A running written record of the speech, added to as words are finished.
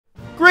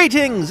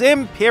Greetings,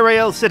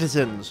 Imperial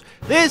citizens!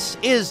 This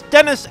is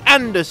Dennis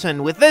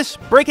Anderson with this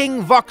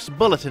breaking Vox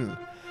Bulletin.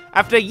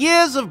 After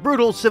years of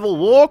brutal civil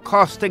war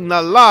costing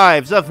the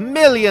lives of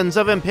millions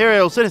of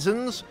Imperial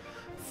citizens,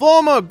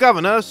 former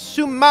Governor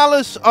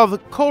Sumalis of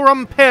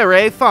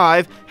Corumpere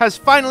 5 has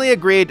finally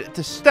agreed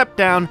to step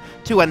down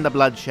to end the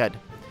bloodshed.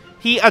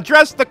 He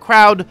addressed the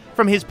crowd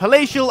from his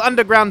palatial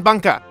underground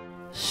bunker.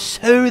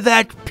 "So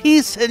that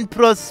peace and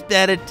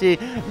prosperity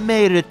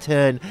may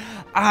return,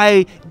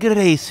 I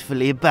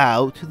gracefully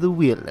bow to the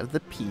will of the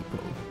people.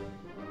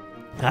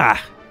 I'd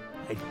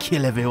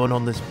kill everyone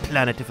on this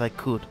planet if I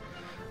could.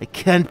 I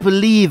can't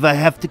believe I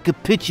have to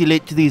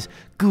capitulate to these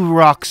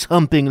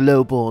Gurox-humping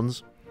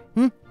lowborns.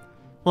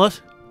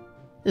 What?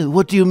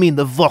 What do you mean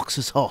the Vox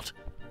is hot?"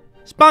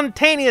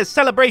 Spontaneous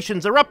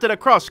celebrations erupted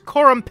across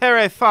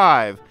Corumpere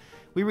 5.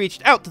 We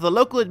reached out to the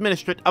local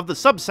administrator of the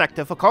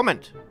subsector for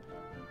comment.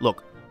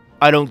 "Look,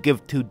 I don't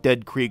give two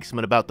dead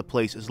Kriegsmen about the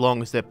place as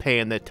long as they're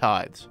paying their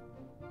tithes.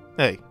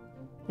 Hey,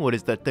 what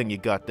is that thing you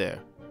got there?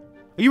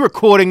 Are you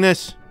recording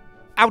this?"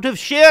 Out of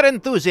sheer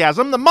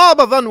enthusiasm, the mob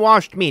of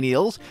unwashed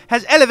menials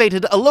has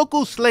elevated a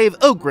local slave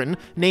Ogryn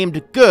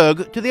named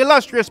Gurg to the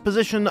illustrious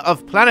position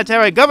of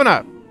planetary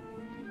governor.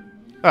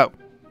 Oh,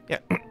 yeah,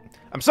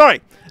 I'm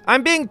sorry.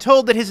 I'm being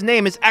told that his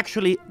name is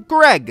actually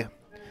Greg.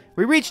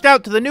 We reached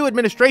out to the new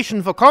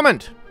administration for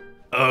comment.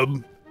 I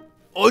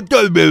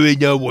don't really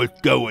know what's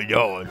going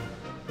on.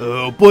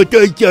 But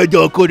they said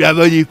I could have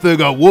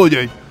anything I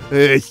wanted.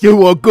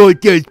 So I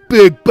got this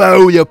big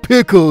barrel of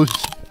pickles.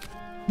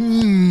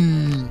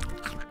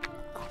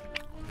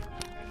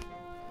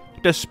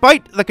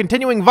 Despite the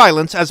continuing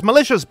violence as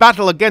militias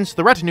battle against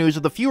the retinues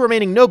of the few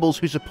remaining nobles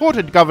who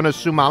supported Governor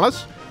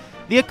Sumalis,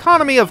 the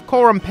economy of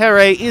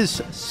Corumpere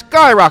is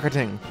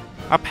skyrocketing.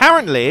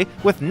 Apparently,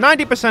 with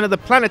 90% of the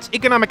planet's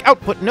economic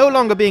output no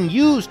longer being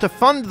used to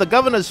fund the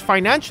governor's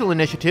financial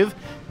initiative,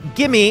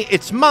 Gimme,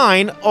 It's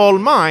Mine, All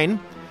Mine,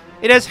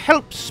 it has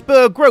helped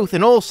spur growth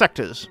in all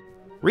sectors.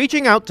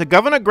 Reaching out to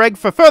Governor Greg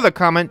for further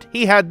comment,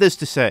 he had this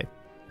to say.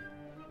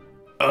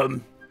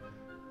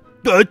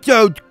 That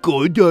sounds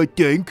good, I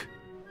think.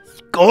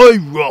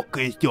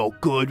 Skyrockets are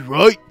good,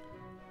 right?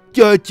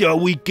 That's how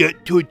we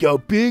get to the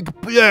big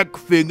black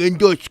thing in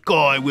the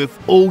sky with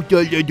all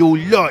the little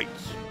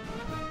lights.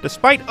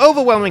 Despite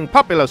overwhelming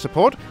popular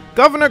support,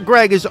 Governor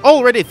Greg is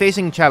already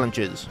facing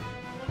challenges.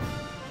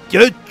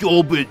 That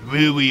job is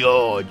really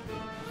hard.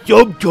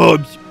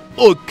 Sometimes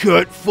I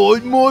can't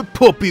find my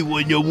puppy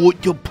when I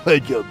want to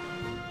pet him.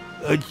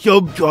 And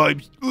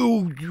sometimes,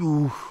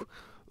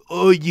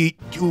 I eat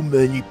too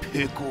many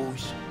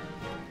pickles.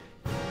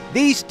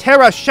 These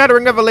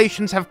terror-shattering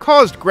revelations have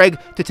caused Greg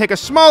to take a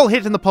small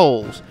hit in the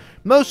polls,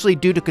 mostly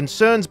due to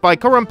concerns by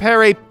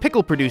Corumpere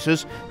pickle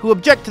producers who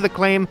object to the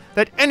claim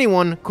that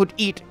anyone could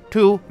eat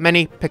too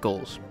many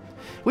pickles.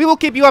 We will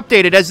keep you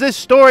updated as this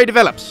story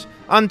develops.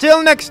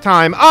 Until next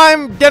time,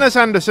 I'm Dennis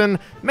Anderson.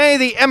 May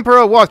the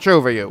Emperor watch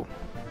over you.